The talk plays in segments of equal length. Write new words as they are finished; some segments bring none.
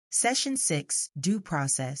Session 6, Due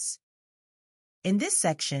Process. In this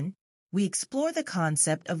section, we explore the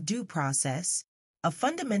concept of due process, a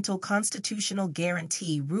fundamental constitutional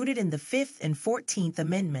guarantee rooted in the Fifth and 14th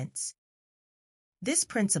Amendments. This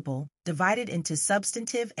principle, divided into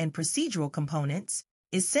substantive and procedural components,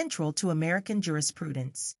 is central to American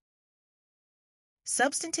jurisprudence.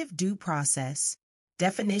 Substantive due process,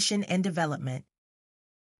 definition and development.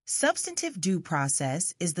 Substantive due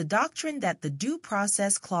process is the doctrine that the due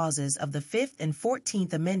process clauses of the Fifth and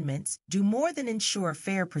 14th Amendments do more than ensure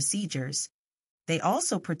fair procedures. They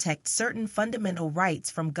also protect certain fundamental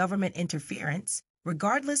rights from government interference,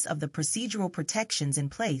 regardless of the procedural protections in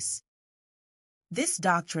place. This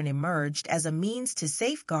doctrine emerged as a means to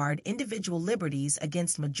safeguard individual liberties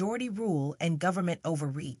against majority rule and government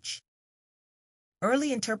overreach.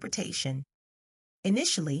 Early interpretation.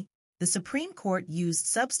 Initially, the Supreme Court used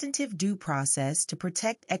substantive due process to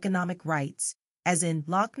protect economic rights, as in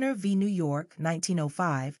Lochner v. New York,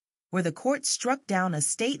 1905, where the court struck down a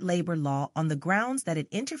state labor law on the grounds that it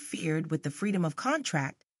interfered with the freedom of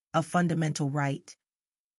contract, a fundamental right.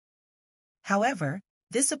 However,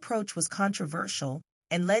 this approach was controversial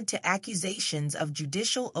and led to accusations of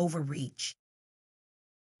judicial overreach.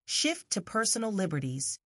 Shift to personal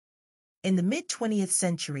liberties. In the mid-20th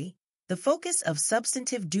century, the focus of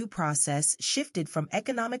substantive due process shifted from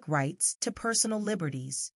economic rights to personal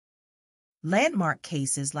liberties. Landmark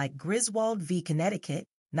cases like Griswold v. Connecticut,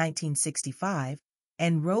 1965,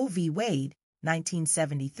 and Roe v. Wade,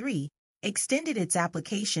 1973, extended its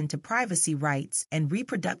application to privacy rights and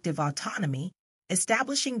reproductive autonomy,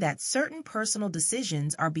 establishing that certain personal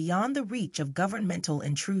decisions are beyond the reach of governmental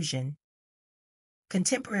intrusion.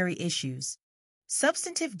 Contemporary issues.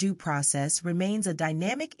 Substantive due process remains a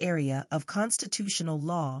dynamic area of constitutional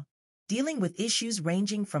law, dealing with issues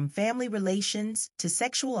ranging from family relations to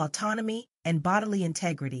sexual autonomy and bodily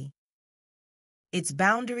integrity. Its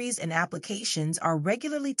boundaries and applications are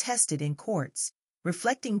regularly tested in courts,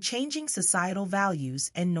 reflecting changing societal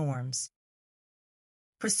values and norms.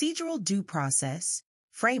 Procedural due process,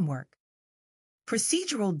 framework.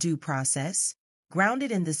 Procedural due process,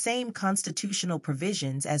 grounded in the same constitutional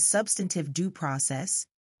provisions as substantive due process,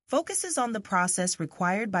 focuses on the process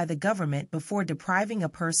required by the government before depriving a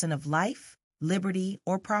person of life, liberty,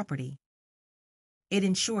 or property. It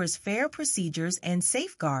ensures fair procedures and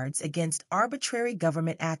safeguards against arbitrary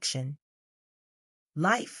government action.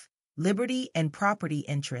 Life, liberty, and property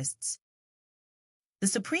interests. The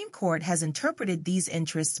Supreme Court has interpreted these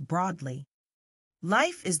interests broadly.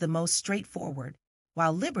 Life is the most straightforward,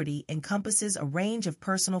 while liberty encompasses a range of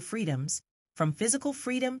personal freedoms, from physical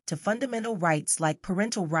freedom to fundamental rights like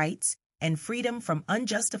parental rights and freedom from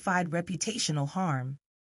unjustified reputational harm.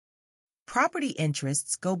 Property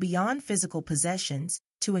interests go beyond physical possessions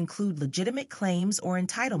to include legitimate claims or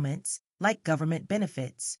entitlements like government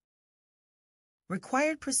benefits.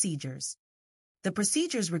 Required procedures. The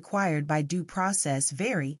procedures required by due process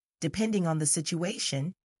vary depending on the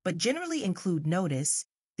situation, but generally include notice,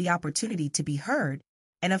 the opportunity to be heard,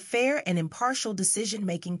 and a fair and impartial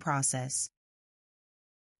decision-making process.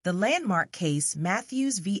 The landmark case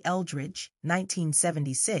Matthews v. Eldridge,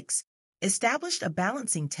 1976, established a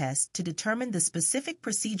balancing test to determine the specific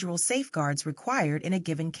procedural safeguards required in a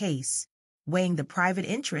given case, weighing the private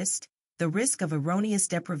interest, the risk of erroneous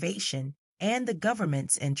deprivation, and the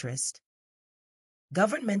government's interest.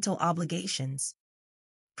 Governmental obligations.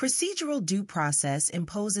 Procedural due process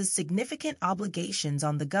imposes significant obligations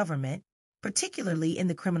on the government, particularly in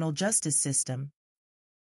the criminal justice system.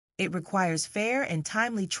 It requires fair and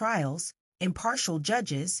timely trials, impartial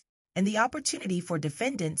judges, and the opportunity for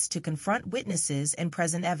defendants to confront witnesses and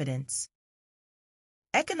present evidence.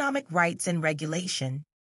 Economic rights and regulation.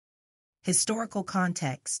 Historical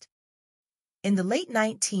context. In the late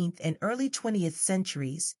 19th and early 20th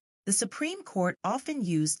centuries, the Supreme Court often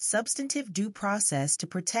used substantive due process to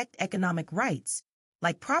protect economic rights,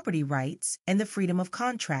 like property rights and the freedom of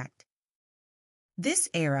contract. This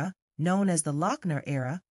era, known as the Lochner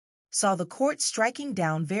era, saw the court striking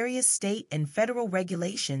down various state and federal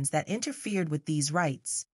regulations that interfered with these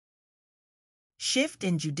rights. Shift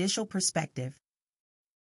in judicial perspective.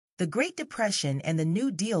 The Great Depression and the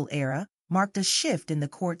New Deal era marked a shift in the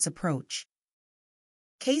court's approach.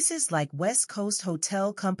 Cases like West Coast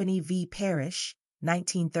Hotel Company v. Parrish,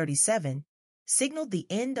 1937, signaled the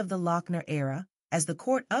end of the Lochner era as the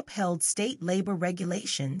court upheld state labor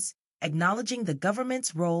regulations, acknowledging the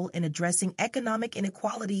government's role in addressing economic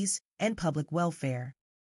inequalities and public welfare.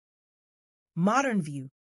 Modern view.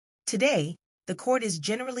 Today, the court is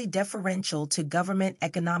generally deferential to government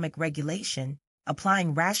economic regulation,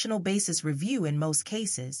 applying rational basis review in most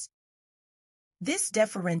cases. This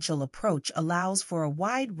deferential approach allows for a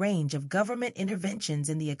wide range of government interventions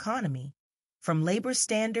in the economy, from labor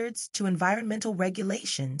standards to environmental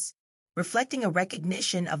regulations, reflecting a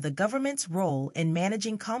recognition of the government's role in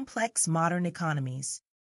managing complex modern economies.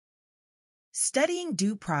 Studying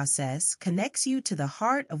due process connects you to the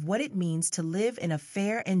heart of what it means to live in a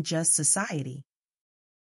fair and just society.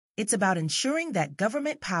 It's about ensuring that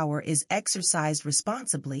government power is exercised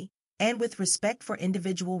responsibly and with respect for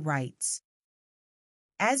individual rights.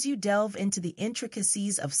 As you delve into the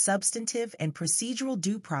intricacies of substantive and procedural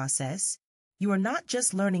due process, you are not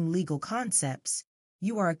just learning legal concepts,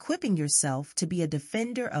 you are equipping yourself to be a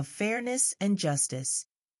defender of fairness and justice.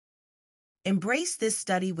 Embrace this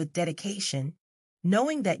study with dedication,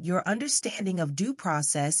 knowing that your understanding of due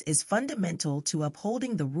process is fundamental to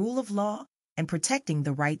upholding the rule of law and protecting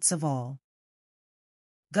the rights of all.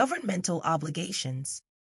 Governmental obligations.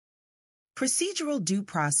 Procedural due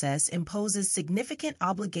process imposes significant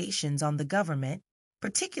obligations on the government,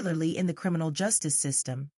 particularly in the criminal justice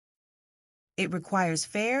system. It requires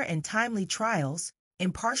fair and timely trials,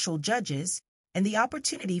 impartial judges, and the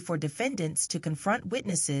opportunity for defendants to confront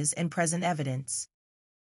witnesses and present evidence.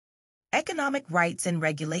 Economic rights and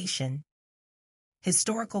regulation.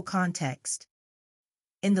 Historical context.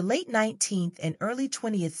 In the late 19th and early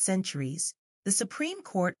 20th centuries, the Supreme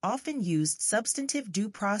Court often used substantive due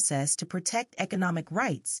process to protect economic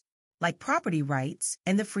rights, like property rights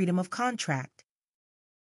and the freedom of contract.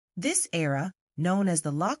 This era, known as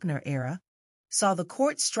the Lochner era, saw the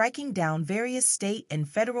court striking down various state and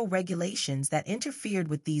federal regulations that interfered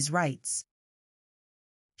with these rights.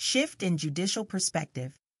 Shift in judicial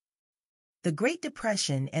perspective. The Great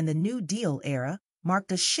Depression and the New Deal era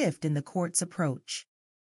marked a shift in the court's approach.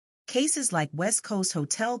 Cases like West Coast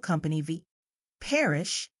Hotel Company v.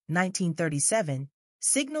 Parrish, 1937,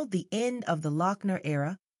 signaled the end of the Lochner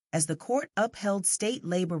era as the court upheld state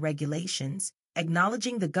labor regulations,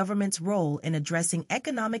 acknowledging the government's role in addressing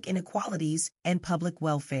economic inequalities and public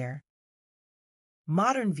welfare.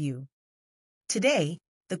 Modern view. Today,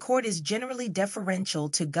 the court is generally deferential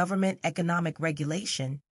to government economic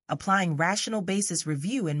regulation, applying rational basis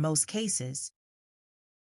review in most cases.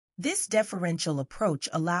 This deferential approach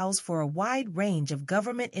allows for a wide range of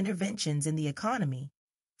government interventions in the economy,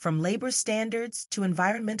 from labor standards to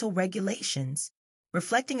environmental regulations,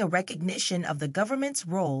 reflecting a recognition of the government's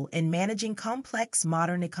role in managing complex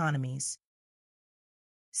modern economies.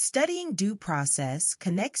 Studying due process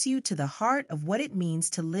connects you to the heart of what it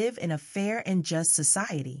means to live in a fair and just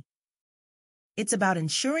society. It's about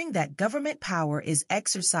ensuring that government power is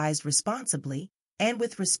exercised responsibly and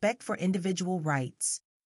with respect for individual rights.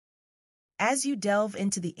 As you delve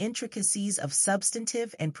into the intricacies of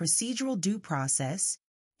substantive and procedural due process,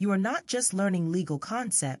 you are not just learning legal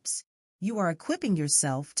concepts, you are equipping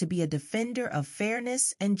yourself to be a defender of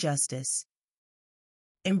fairness and justice.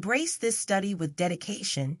 Embrace this study with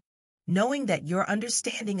dedication, knowing that your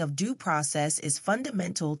understanding of due process is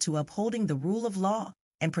fundamental to upholding the rule of law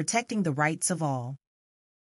and protecting the rights of all.